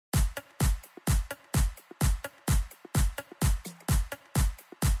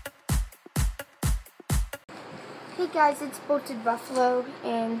Hey guys, it's Bolted Buffalo,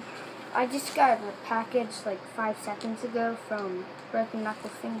 and I just got a package like 5 seconds ago from Broken Knuckle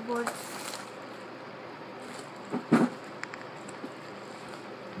Fingerboard.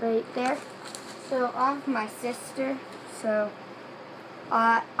 Right there. So I'm my sister, so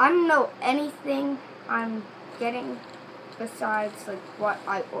I don't know anything I'm getting besides like what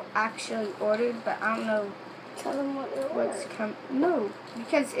I actually ordered, but I don't know. Tell them what you ordered. No,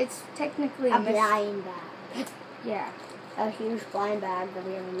 because it's technically a blind bag. Yeah. A huge blind bag that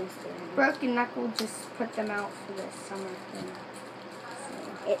we have a mystery in. Broken Knuckle just put them out for this summer thing.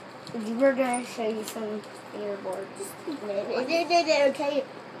 So. We're going to show you some fingerboards. Okay.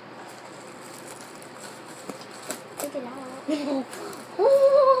 Take it out.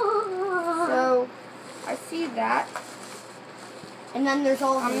 So, I see that. And then there's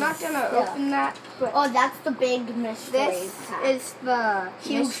all I'm not going to open that. But oh, that's the big mystery pack. This is the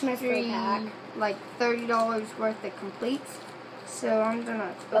huge mystery pack. Like $30 worth of completes. So I'm going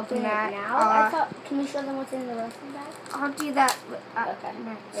to open that. Now? Can you show them what's in the rest of the bag? I'll do that okay.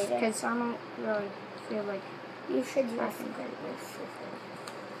 next. Because I don't really feel like you should use this.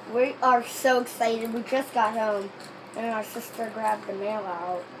 We are so excited. We just got home. And our sister grabbed the mail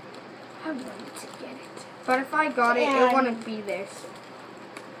out. I wanted to get it. But if I got it, it wouldn't be there. So.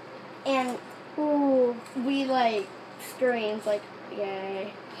 And ooh, we like screamed like,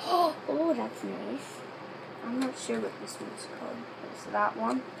 yay. Oh, that's nice. I'm not sure what this one's called. It's that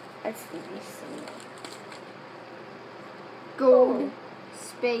one. That's nice. Gold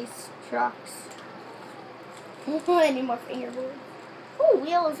space trucks. Any more fingerboards? Oh,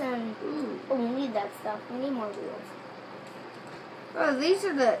 wheels and oh, we need that stuff. We need more wheels. Oh, these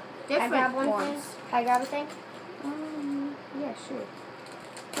are the different ones. Can I grab a thing? Yeah, sure.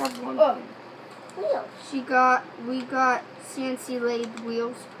 Grab one. Oh, wheels. We got CNC lathe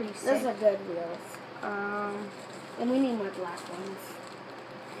wheels. Pretty sick. Those are good wheels. And we need more black ones.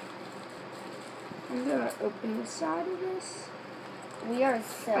 I'm gonna open the side of this. We are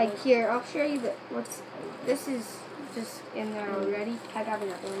so. Like here, I'll show you this is just in there already. Can I grab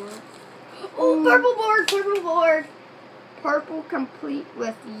another one? Oh, purple board, purple board. Purple complete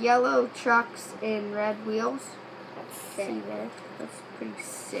with yellow trucks and red wheels. That's sick. See there? That's pretty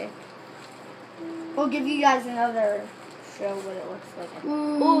sick. We'll give you guys another show what it looks like.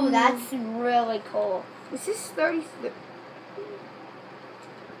 Ooh, that's really cool. Is this 30?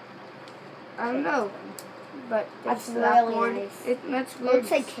 I don't know, but that's that really board. Nice. That's weird. It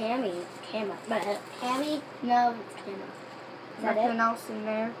looks like Cammy. But Cammy? No, it's Cammy. Nothing else in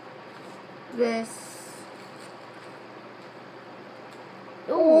there. This.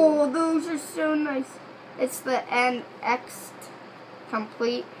 Oh, those are so nice. It's the NX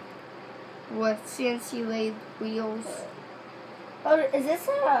complete with CNC lathe wheels. Oh, is this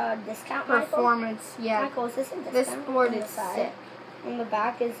a discount, Performance, Michael? yeah. Michael, is this a discount? This board is sick. On the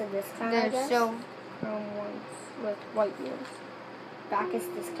back is a discount, There's I guess? silver ones with white wheels. Back is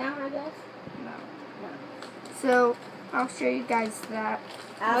discount, I guess? No. So, I'll show you guys that.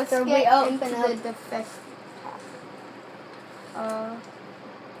 After Let's get into the defect pack.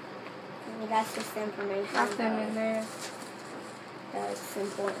 That's just information. Nothing in there. That's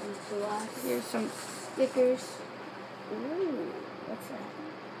important to us. Here's some stickers. Ooh, what's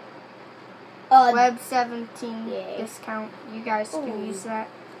that? Web 17 discount. You guys can use that.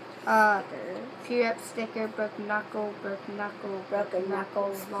 Fear Up sticker, Broken Knuckle,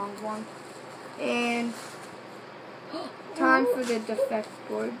 long one. And time for the defect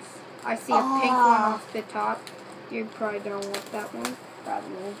boards. I see a pink one off the top. You probably don't want that one.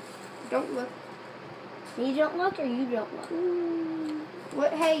 Probably. Don't look. You don't look or you don't look?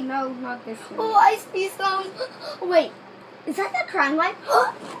 What? Hey, no, not this one. Oh, I see some. Wait, is that the crime light?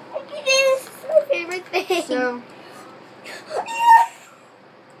 It is. It's my favorite thing. So.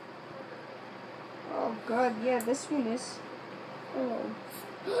 Oh God, yeah, this one is.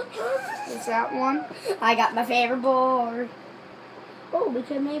 Is that one? I got my favorite board. Oh, we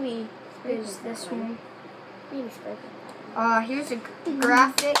could maybe. Here's this one. Maybe spray. Here's a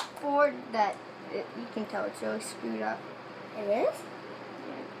graphic board that you can tell it's really screwed up. It is?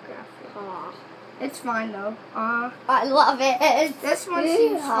 Yeah, graphic. It's fine though. I love it. This one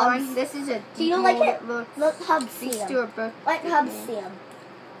seems fine. This is a. Do you like it? Let Hub see These him. two are both. Let Hub see him.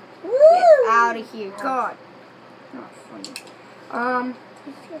 Get out of here, God. Not funny.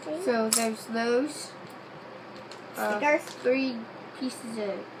 So there's those. Stickers. 3 pieces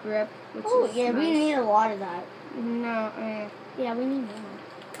of grip, which is yeah, nice. we need a lot of that. No, yeah, we need more.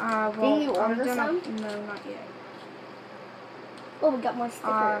 Well, didn't you order some? No, not yet. Oh, we got more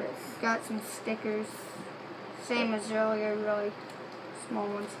stickers. Got some stickers. Same as earlier, really small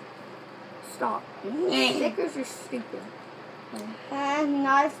ones. Stop. Stickers are stupid.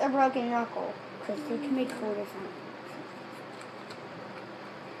 Not a broken knuckle, because they can make quarters on it.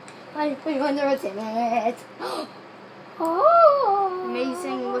 I wonder what's in it. Oh!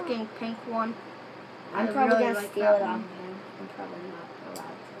 Amazing looking pink one. I'm I probably really going to like steal that it off one. him. I'm probably not allowed to.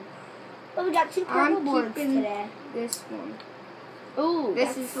 But we got 2 I'm purple boards keeping today. this one. Ooh,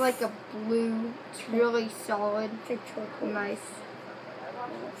 This is like a blue. It's really solid. Nice.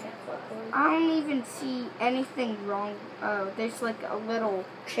 I don't even see anything wrong. Oh, there's like a little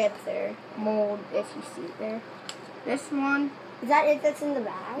chip there. mold, if you see it there. This one. Is that it that's in the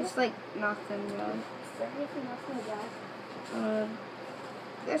bag? It's like nothing really. Is there anything else in the bag?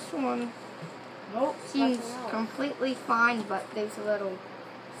 This one Nope. seems completely fine, but there's a little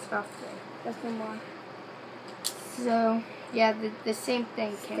stuff there. There's no more. So, yeah, the same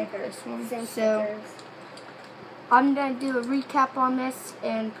thing came with this one. Same so, stickers. I'm going to do a recap on this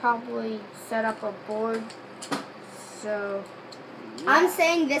and probably set up a board. So, yeah. I'm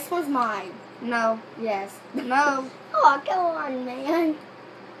saying this one's mine. No. Yes. No. Oh, come on, man.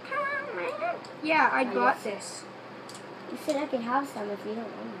 Come on, man. Yeah, I got this. You said I can have some if you don't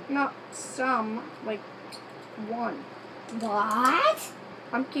want them. Not some, like one. What?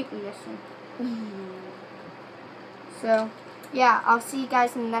 I'm keeping this one. So, yeah, I'll see you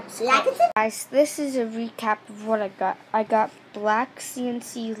guys in the next clip. Guys, this is a recap of what I got. I got black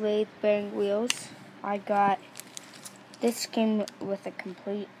CNC lathe bearing wheels. This came with a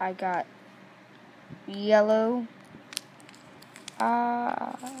complete, I got yellow,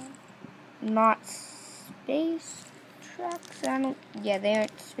 not space trucks, yeah, they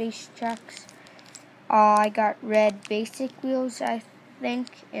aren't space trucks. I got red basic wheels, I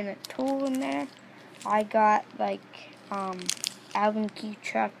think, and a tool in there. I got like Allen key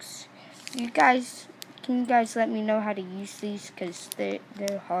trucks. Can you guys let me know how to use these, because they're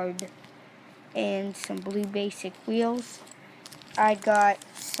hard. And some blue basic wheels. I got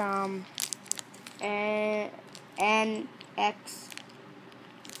some NX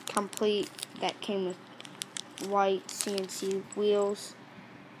complete that came with white CNC wheels.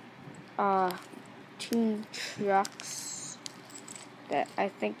 2 trucks that I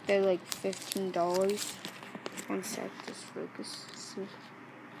think they're like $15. One sec, just focus. See.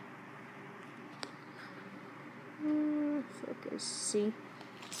 Focus. See.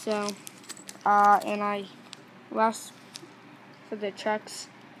 So, and last for the trucks,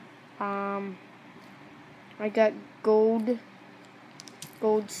 I got gold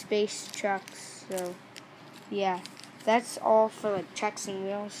space trucks. So, yeah, that's all for the trucks and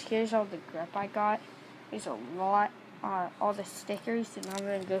wheels. Here's all the grip I got. There's a lot, all the stickers, and I'm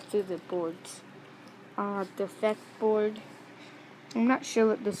gonna go through the boards. Defect board. I'm not sure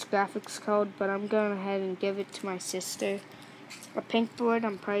what this graphic's called, but I'm going ahead and give it to my sister. A pink board,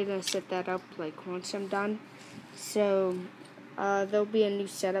 I'm probably going to set that up like once I'm done. So, there'll be a new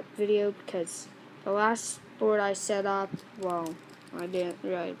setup video, because the last board I set up, well, I didn't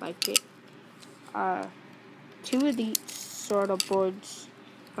really like it. 2 of these sort of boards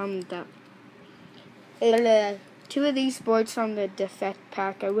from the 2 of these boards from the defect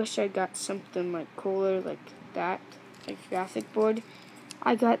pack. I wish I got something like cooler like that, like graphic board.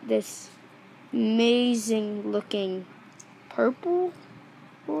 I got this amazing looking purple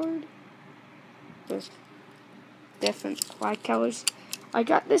board with different fly colors. I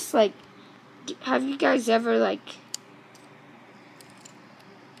got this like, have you guys ever like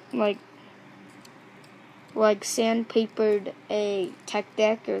sandpapered a tech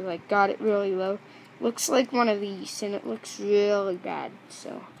deck, or like got it really low? Looks like one of these, and it looks really bad,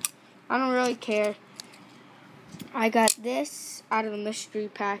 so I don't really care. I got this out of the mystery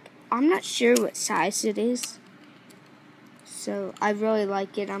pack. I'm not sure what size it is, so I really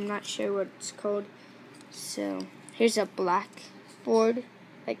like it. I'm not sure what it's called. So here's a black board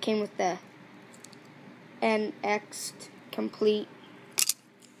that came with the NX complete.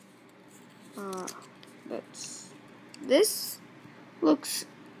 This looks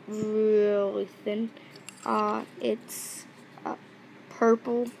really thin. It's a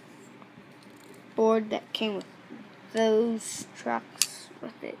purple board that came with those trucks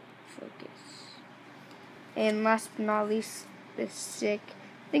with it. Focus. And last but not least, this sick,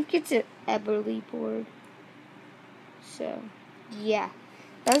 I think it's an Eberly board. So, yeah.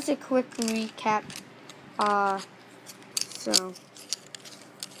 That was a quick recap. I'll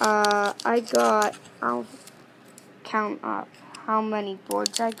count up how many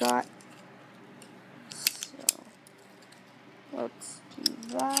boards I got. So, let's do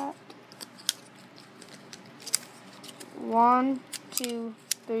that. 1, 2,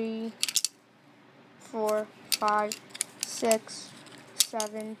 3, 4, 5, 6,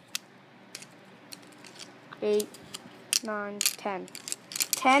 7, 8, 9, 10.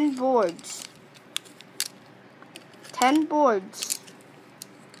 10 boards. 10 boards.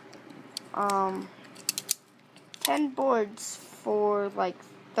 10 boards for like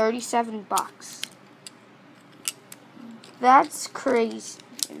 $37. That's crazy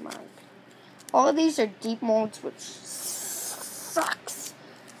in my opinion. All of these are deep molds, which sucks.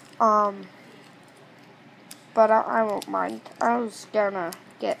 But I won't mind. I was gonna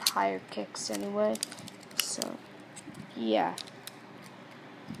get higher kicks anyway. So, yeah.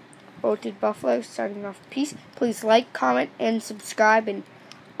 Bolted Buffalo starting off. Peace. Please like, comment, and subscribe. And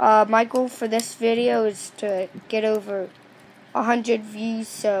my goal for this video is to get over 100 views.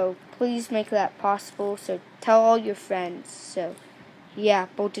 So please make that possible. So tell all your friends. So yeah,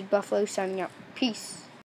 Bolted Buffalo signing out. Peace.